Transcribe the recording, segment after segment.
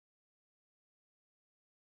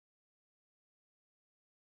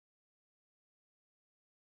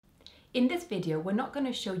In this video, we're not going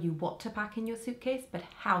to show you what to pack in your suitcase, but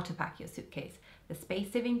how to pack your suitcase, the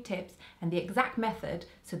space-saving tips, and the exact method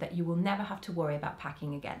so that you will never have to worry about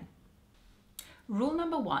packing again. Rule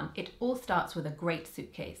number one, it all starts with a great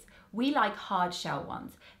suitcase. We like hard shell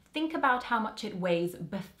ones. Think about how much it weighs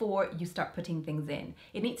before you start putting things in.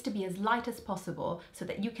 It needs to be as light as possible so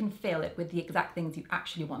that you can fill it with the exact things you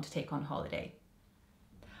actually want to take on holiday.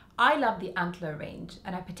 I love the Antler range,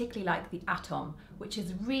 and I particularly like the Atom, which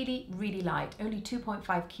is really, really light, only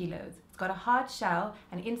 2.5 kilos. It's got a hard shell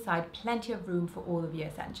and inside plenty of room for all of your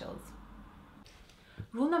essentials.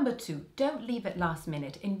 Rule number two, don't leave it last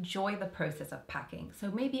minute. Enjoy the process of packing.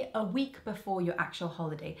 So maybe a week before your actual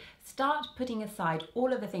holiday, start putting aside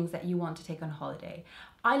all of the things that you want to take on holiday.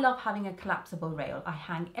 I love having a collapsible rail. I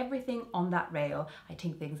hang everything on that rail. I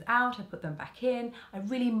take things out, I put them back in. I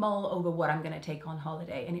really mull over what I'm going to take on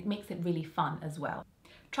holiday, and it makes it really fun as well.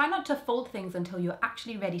 Try not to fold things until you're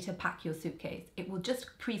actually ready to pack your suitcase. It will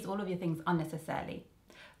just crease all of your things unnecessarily.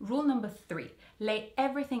 Rule number three, lay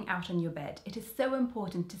everything out on your bed. It is so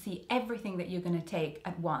important to see everything that you're going to take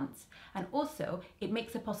at once. And also, it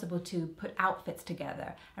makes it possible to put outfits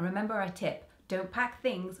together. And remember our tip, don't pack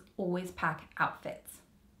things, always pack outfits.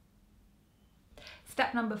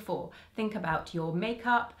 Step number four, think about your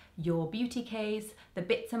makeup, your beauty case, the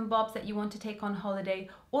bits and bobs that you want to take on holiday,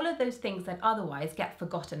 all of those things that otherwise get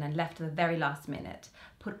forgotten and left to the very last minute.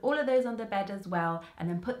 Put all of those on the bed as well, and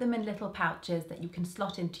then put them in little pouches that you can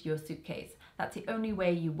slot into your suitcase. That's the only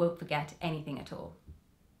way you won't forget anything at all.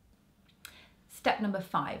 Step number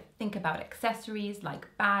five, think about accessories like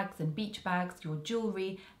bags and beach bags, your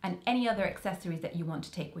jewelry, and any other accessories that you want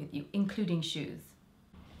to take with you, including shoes.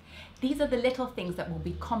 These are the little things that will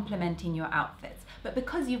be complementing your outfits, but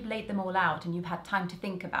because you've laid them all out and you've had time to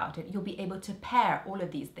think about it, you'll be able to pair all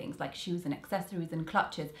of these things like shoes and accessories and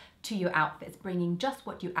clutches to your outfits, bringing just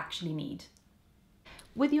what you actually need.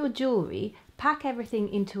 With your jewelry, pack everything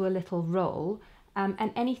into a little roll,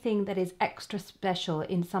 and anything that is extra special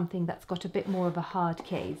in something that's got a bit more of a hard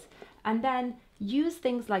case. And then use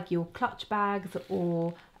things like your clutch bags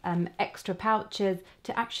or extra pouches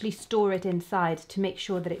to actually store it inside to make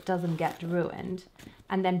sure that it doesn't get ruined,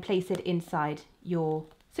 and then place it inside your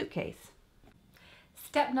suitcase.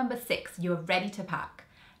 Step number six, you're ready to pack.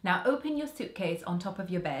 Now open your suitcase on top of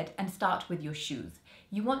your bed and start with your shoes.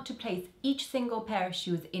 You want to place each single pair of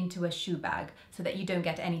shoes into a shoe bag so that you don't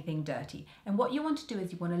get anything dirty. And what you want to do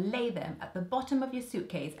is you want to lay them at the bottom of your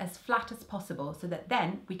suitcase as flat as possible so that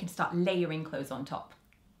then we can start layering clothes on top.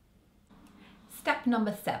 Step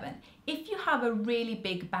number seven, if you have a really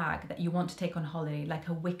big bag that you want to take on holiday, like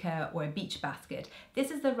a wicker or a beach basket, this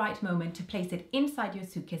is the right moment to place it inside your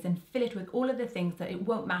suitcase and fill it with all of the things that it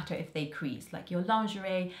won't matter if they crease, like your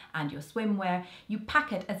lingerie and your swimwear. You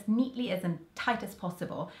pack it as neatly and tight as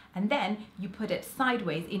possible, and then you put it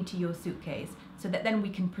sideways into your suitcase so that then we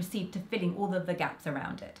can proceed to filling all of the gaps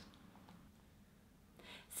around it.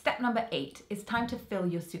 Step number eight is time to fill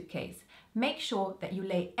your suitcase. Make sure that you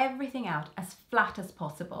lay everything out as flat as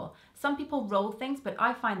possible. Some people roll things, but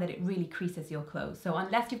I find that it really creases your clothes. So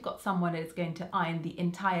unless you've got someone that is going to iron the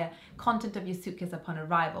entire content of your suitcase upon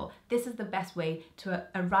arrival, this is the best way to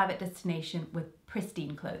arrive at destination with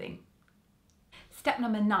pristine clothing. Step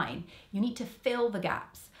number nine, you need to fill the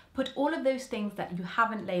gaps. Put all of those things that you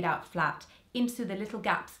haven't laid out flat into the little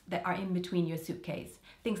gaps that are in between your suitcase.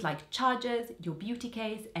 Things like chargers, your beauty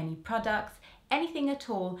case, any products, anything at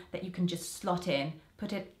all that you can just slot in,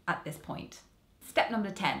 put it at this point. Step number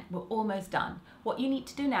 10, we're almost done. What you need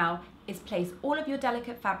to do now is place all of your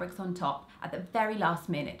delicate fabrics on top at the very last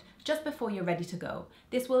minute, just before you're ready to go.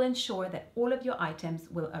 This will ensure that all of your items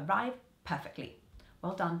will arrive perfectly.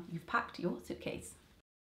 Well done, you've packed your suitcase.